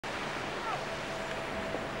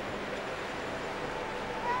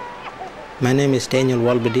My name is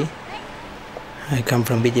Walbidi. I come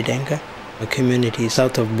from Bidyadanga, a community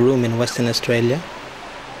south of Broome in Western Australia.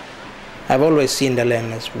 I've always seen the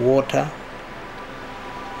land as water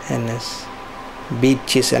and as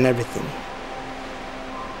beaches and everything.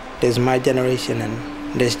 There's my generation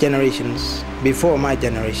and there's generations before my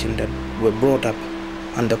generation that were brought up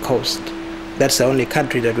on the coast. That's the only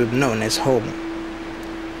country that we've known as home.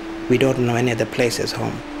 We don't know any other place as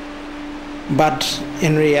home. But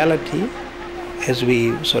in reality, as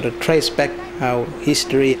we sort of trace back our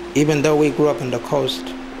history, even though we grew up on the coast,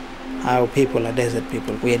 our people are desert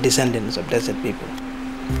people. We are descendants of desert people.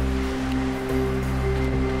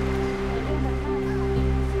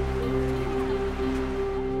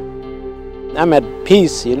 I'm at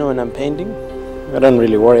peace, when I'm painting. I don't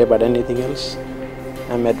really worry about anything else.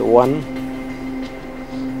 I'm at one.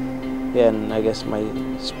 Yeah, and I guess my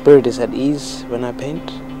spirit is at ease when I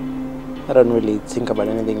paint. I don't really think about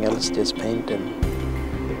anything else, just paint. And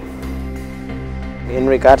in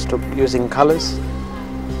regards to using colors,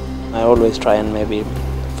 I always try and maybe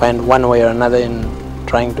find one way or another in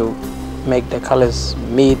trying to make the colors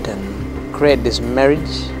meet and create this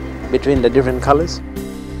marriage between the different colors.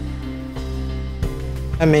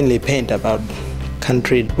 I mainly paint about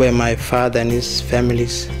country where my father and his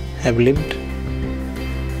families have lived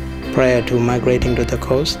prior to migrating to the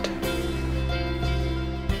coast.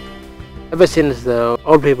 Ever since the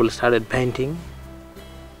old people started painting,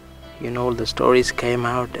 all the stories came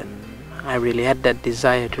out, and I really had that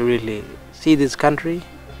desire to really see this country.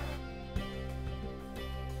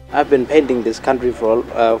 I've been painting this country for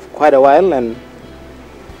quite a while, and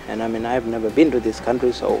I mean, I've never been to this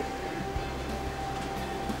country, so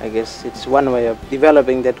I guess it's one way of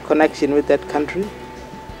developing that connection with that country.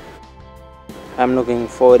 I'm looking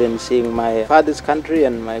forward in seeing my father's country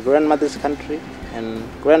and my grandmother's country and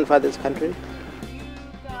grandfather's country.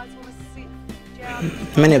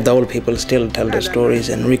 Many of the old people still tell the stories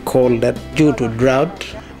and recall that due to drought,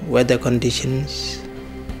 weather conditions,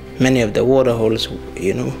 many of the water holes,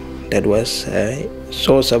 that was a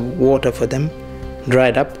source of water for them,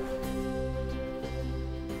 dried up.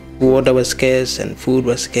 Water was scarce and food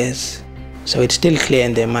was scarce. So it's still clear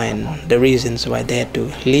in their mind the reasons why they had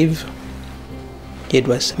to leave. It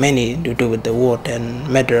was mainly to do with the water and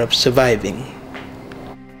matter of surviving.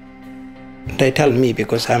 They tell me,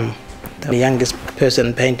 because I'm the youngest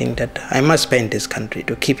person painting, that I must paint this country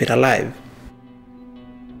to keep it alive.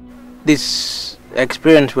 This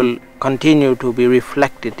experience will continue to be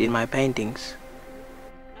reflected in my paintings.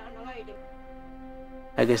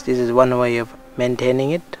 I guess this is one way of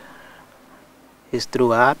maintaining it, is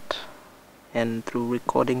through art and through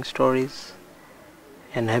recording stories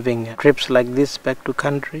and having trips like this back to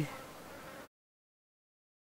country.